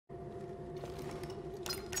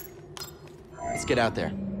get out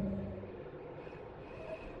there.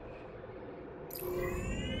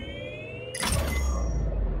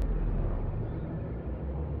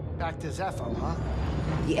 Back to Zeffo, huh?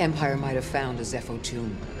 The Empire might have found a Zeffo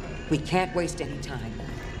tomb. We can't waste any time.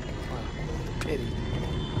 Well, pity.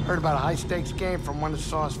 Heard about a high-stakes game from one of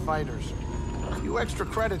Saw's fighters. A few extra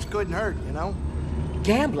credits couldn't hurt, you know?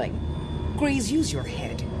 Gambling? Grease, use your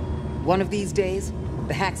head. One of these days,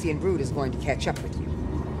 the Haxian brood is going to catch up with you.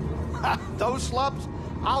 Ha! Those slubs?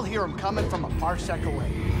 I'll hear them coming from a parsec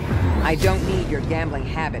away. I don't need your gambling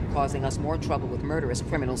habit causing us more trouble with murderous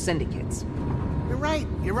criminal syndicates. You're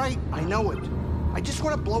right, I know it. I just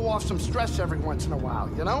want to blow off some stress every once in a while,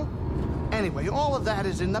 you know? Anyway, all of that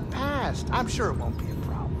is in the past. I'm sure it won't be a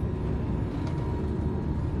problem.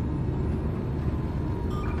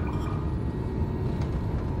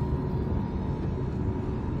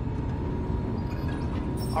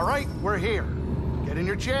 All right, we're here. Get in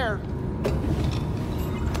your chair.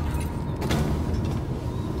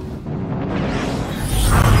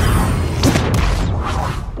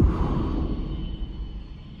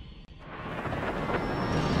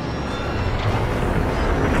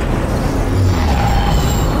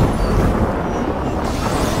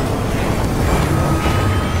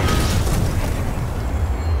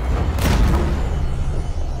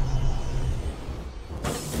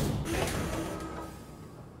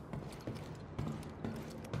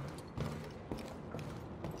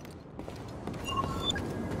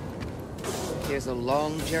 There's a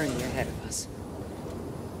long journey ahead of us.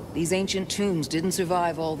 These ancient tombs didn't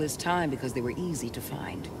survive all this time because they were easy to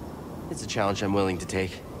find. It's a challenge I'm willing to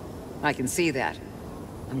take. I can see that.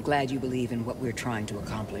 I'm glad you believe in what we're trying to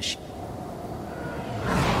accomplish.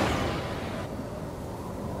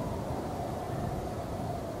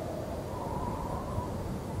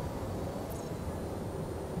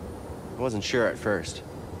 I wasn't sure at first.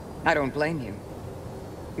 I don't blame you.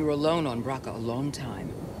 You were alone on Bracca a long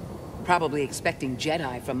time. Probably expecting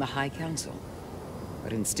Jedi from the High Council.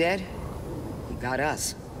 But instead, you got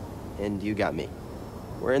us. And you got me.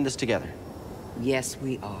 We're in this together. Yes,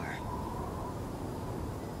 we are.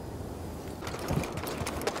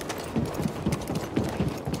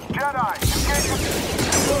 Jedi, engage!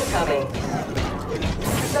 Incoming.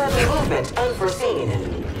 Sudden movement unforeseen.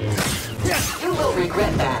 You will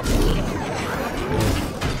regret that.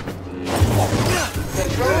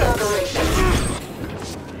 Controlled operation.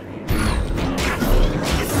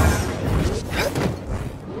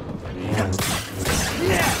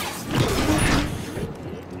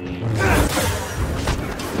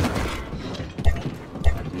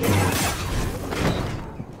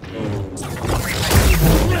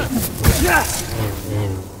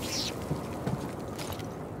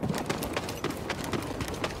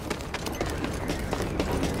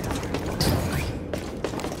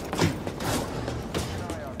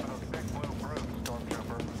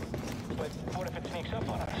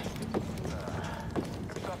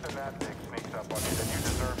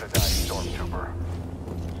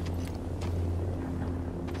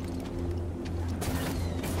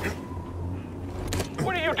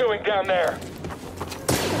 Doing down there?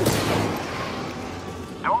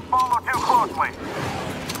 Don't follow too closely.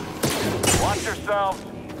 Watch yourselves.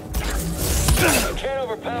 You can't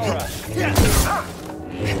overpower us.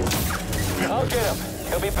 I'll get him.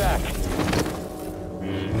 He'll be back.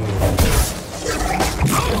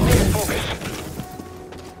 Just need to focus.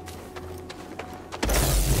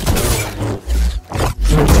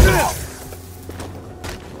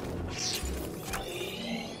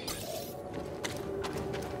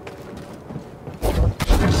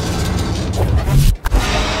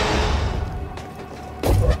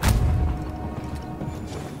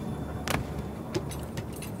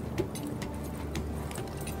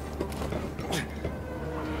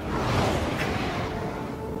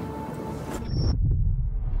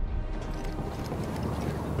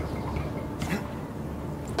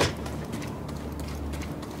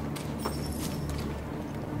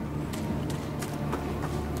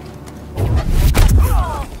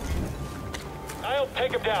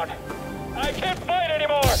 Take him down. I can't fight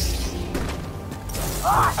anymore!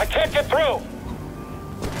 I can't get through!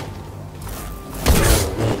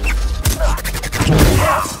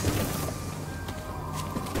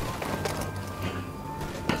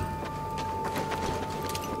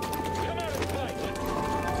 Come out and fight!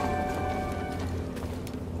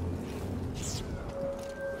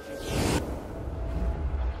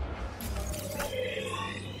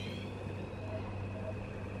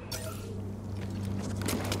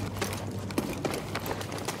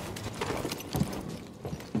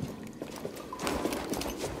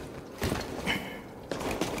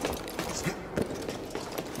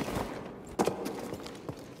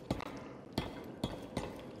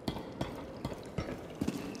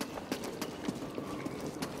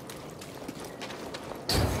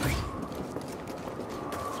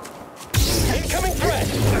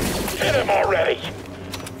 Hit him already!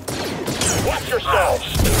 Watch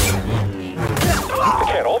yourselves! They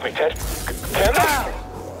can't all be dead. Can they?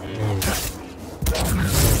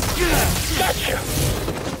 Gotcha!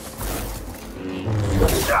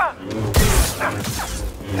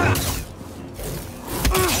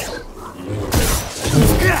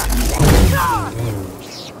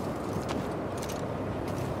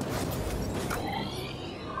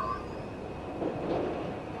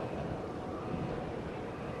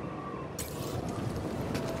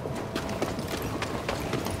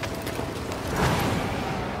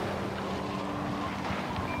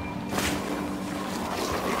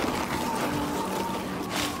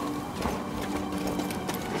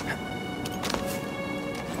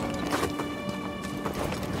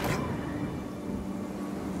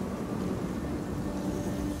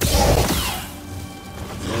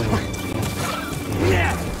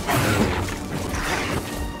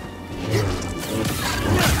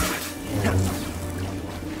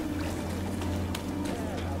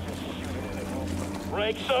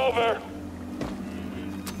 Break's over.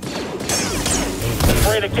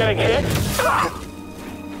 Afraid of getting hit?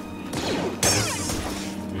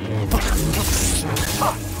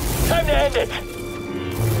 Time to end it.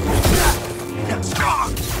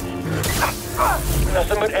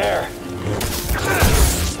 Nothing but air.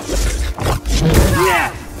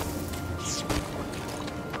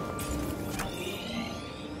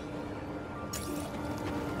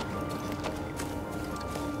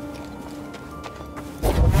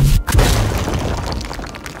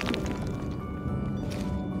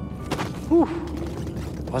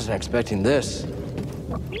 Wasn't expecting this.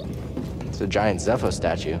 It's a giant Zeffo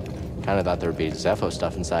statue. Kind of thought there'd be Zeffo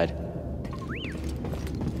stuff inside.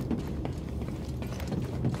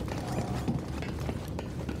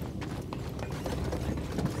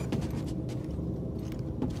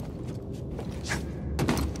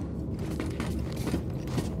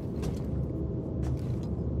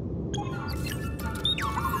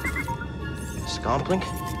 Scomplink?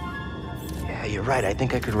 Yeah, you're right. I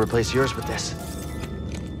think I could replace yours with this.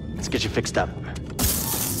 Let's get you fixed up.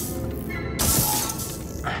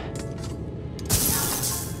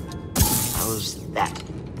 How's that?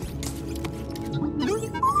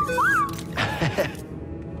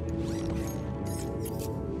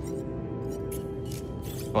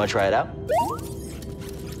 Want to try it out?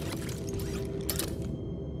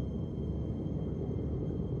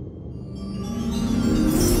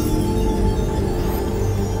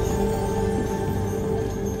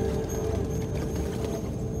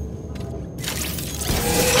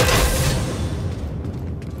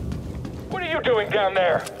 Down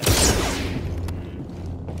there.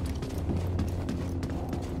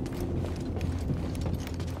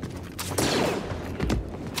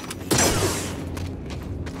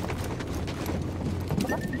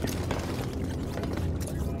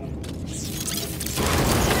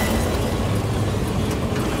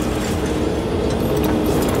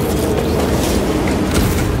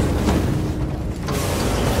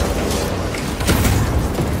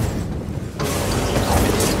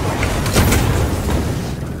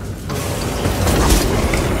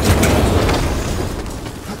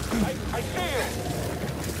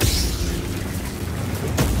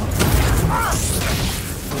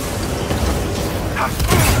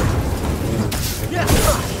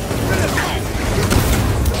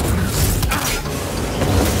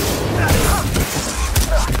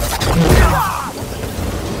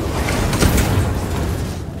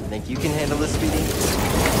 Think you can handle this, Speedy?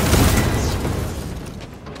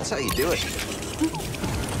 That's how you do it.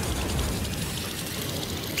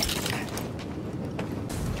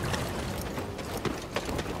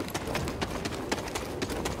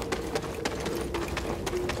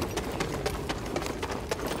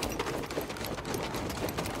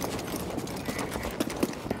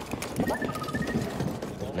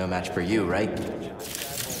 No match for you, right?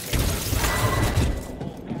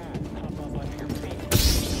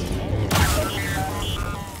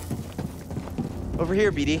 Over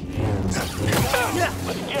here, BD.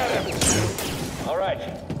 Let's get him. All right.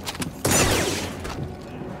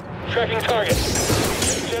 Tracking target.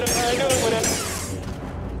 Jedi, I knew it would have.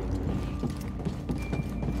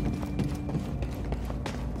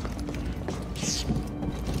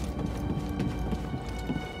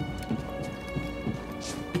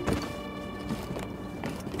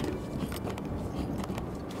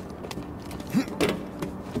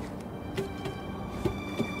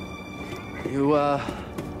 You,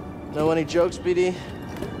 know any jokes, BD?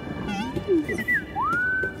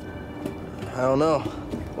 I don't know.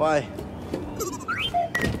 Why?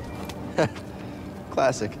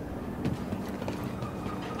 Classic.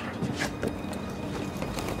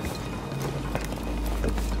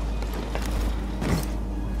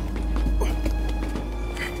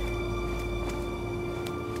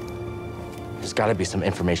 gotta be some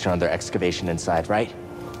information on their excavation inside, right?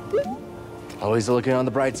 Always looking on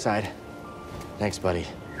the bright side. Thanks, buddy.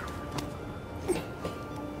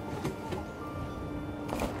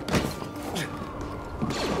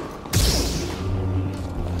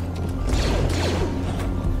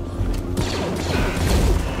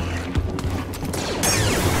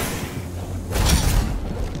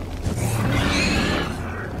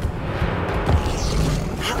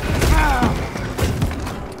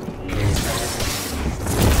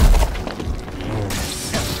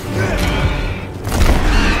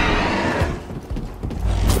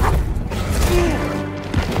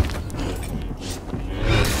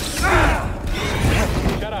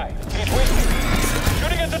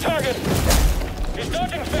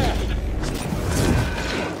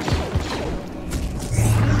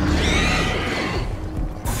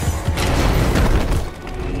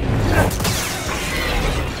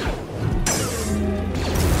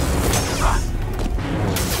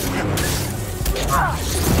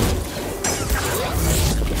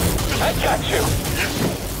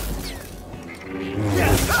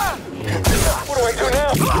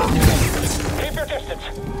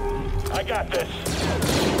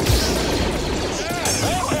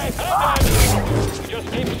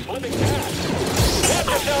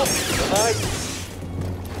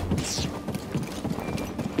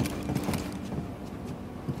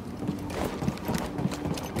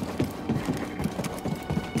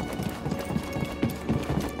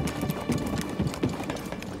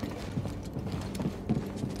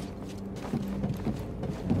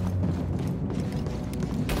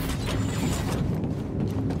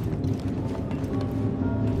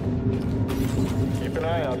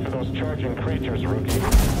 Charging creatures, rookie.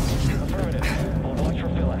 Affirmative. We'll watch for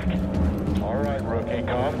Philak. All right, rookie.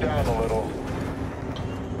 Calm down a little.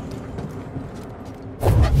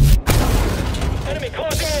 Enemy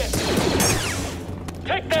closing in.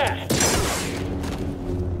 Take that.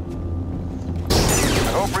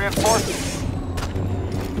 I hope reinforcements.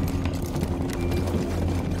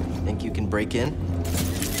 Think you can break in?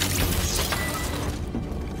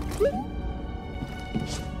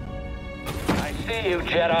 You,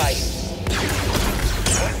 Jedi.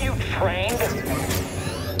 Weren't you trained?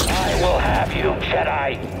 I will have you,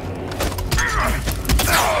 Jedi.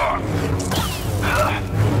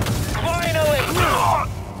 Finally!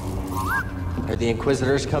 Are the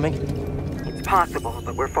Inquisitors coming? It's possible,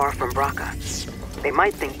 but we're far from Braca. They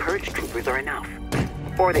might think purge troopers are enough.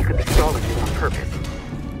 Or they could be stalling you on purpose.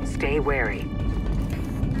 Stay wary.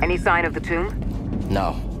 Any sign of the tomb?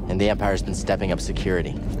 No, and the Empire's been stepping up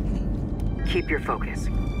security. Keep your focus.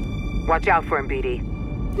 Watch out for him, BD.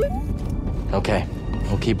 Okay,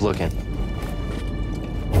 we'll keep looking.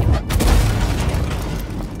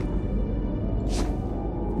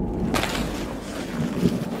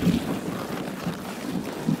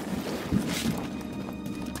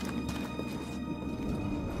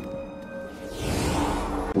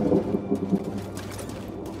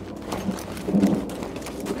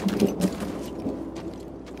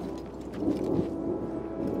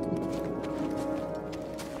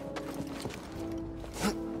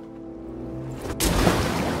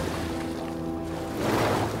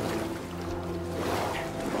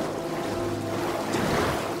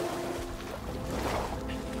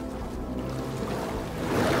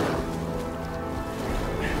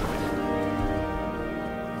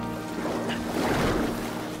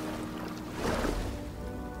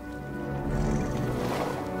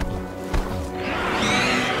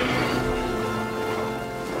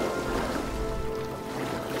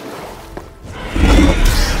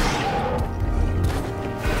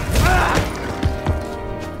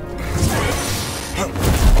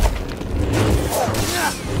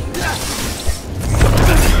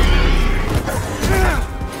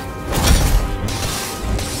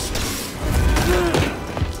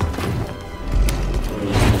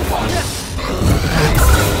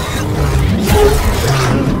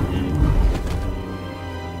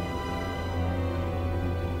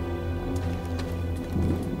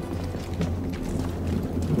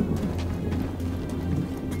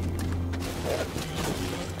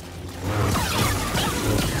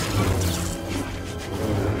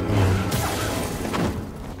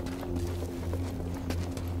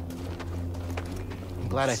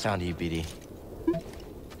 Glad I found you, BD.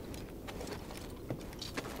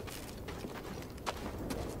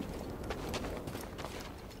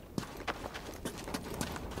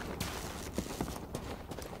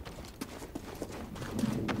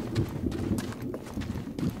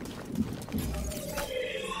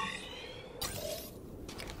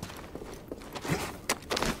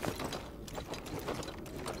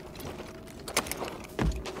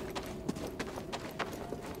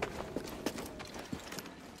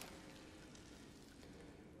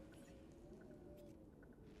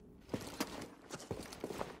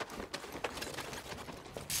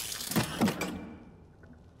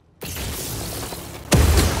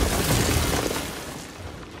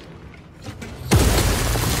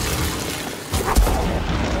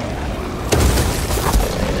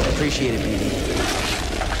 Appreciate it, BD.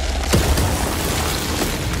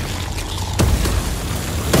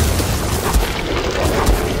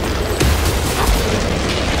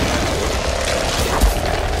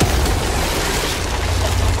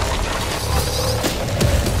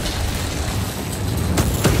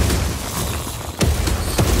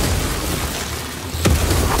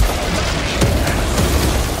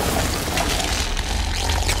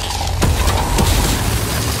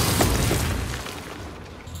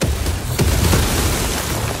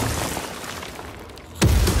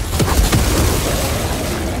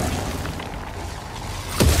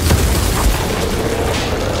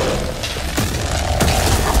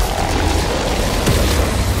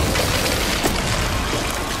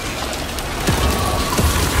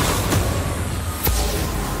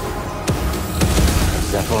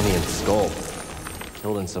 Zephonian skull.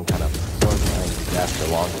 Killed in some kind of horrifying disaster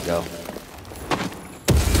long ago.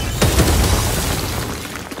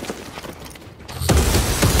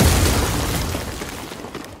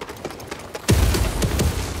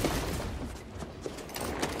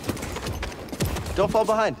 Don't fall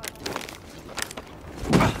behind.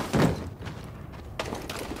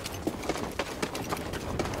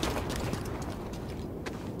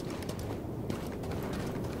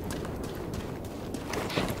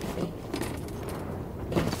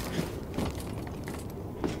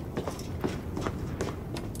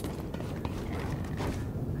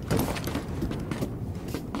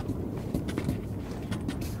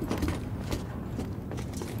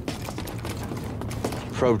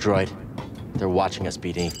 Probe droid. They're watching us,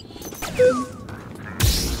 BD.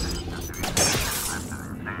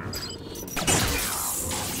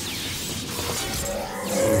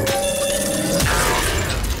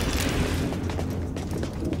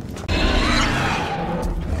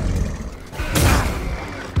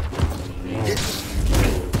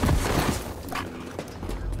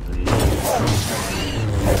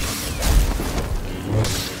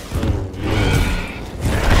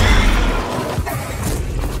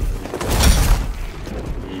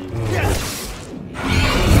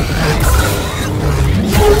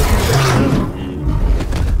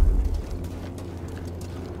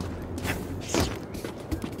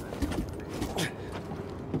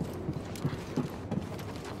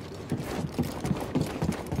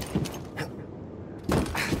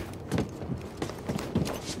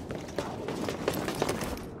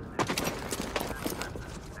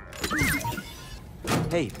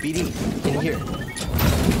 Hey, BD, in here.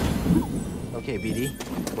 Okay,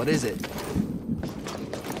 BD, what is it?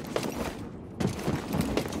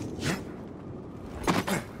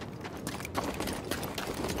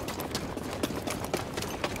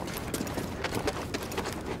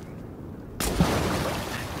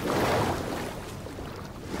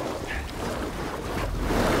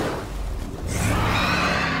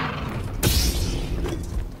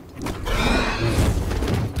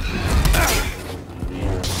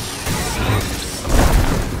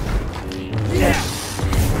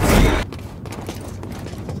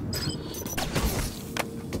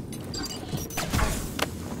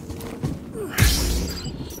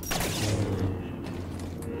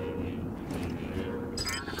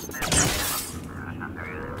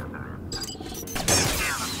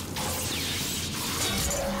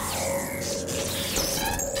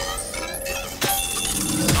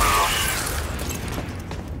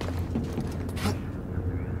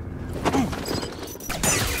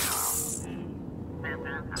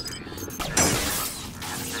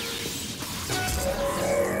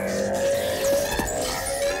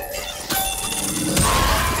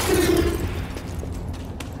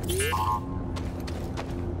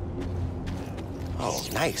 Oh,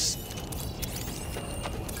 nice.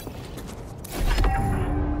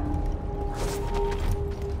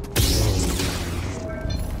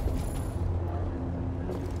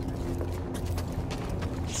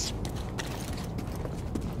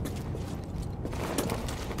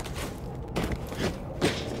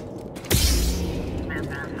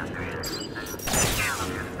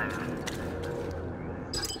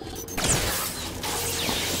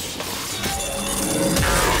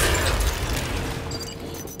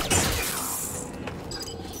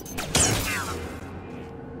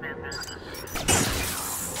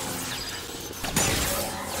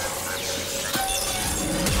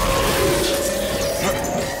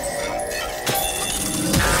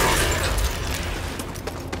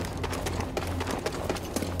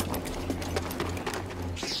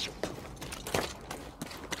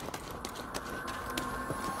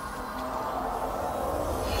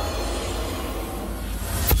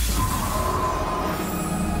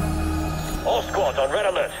 All squads on red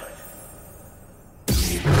alert.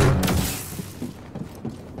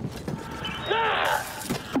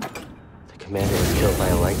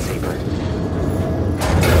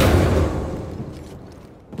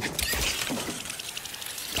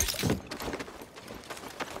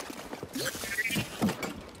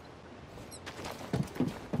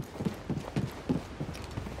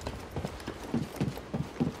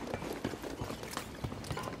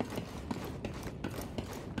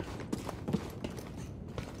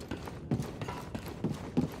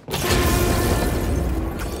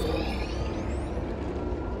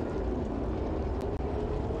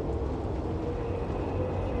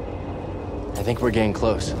 think we're getting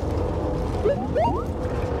close.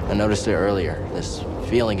 I noticed it earlier, this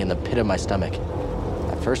feeling in the pit of my stomach.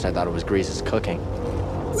 At first I thought it was Grease's cooking.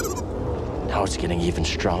 Now it's getting even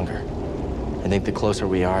stronger. I think the closer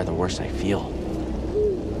we are, the worse I feel.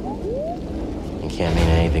 It can't mean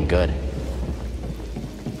anything good.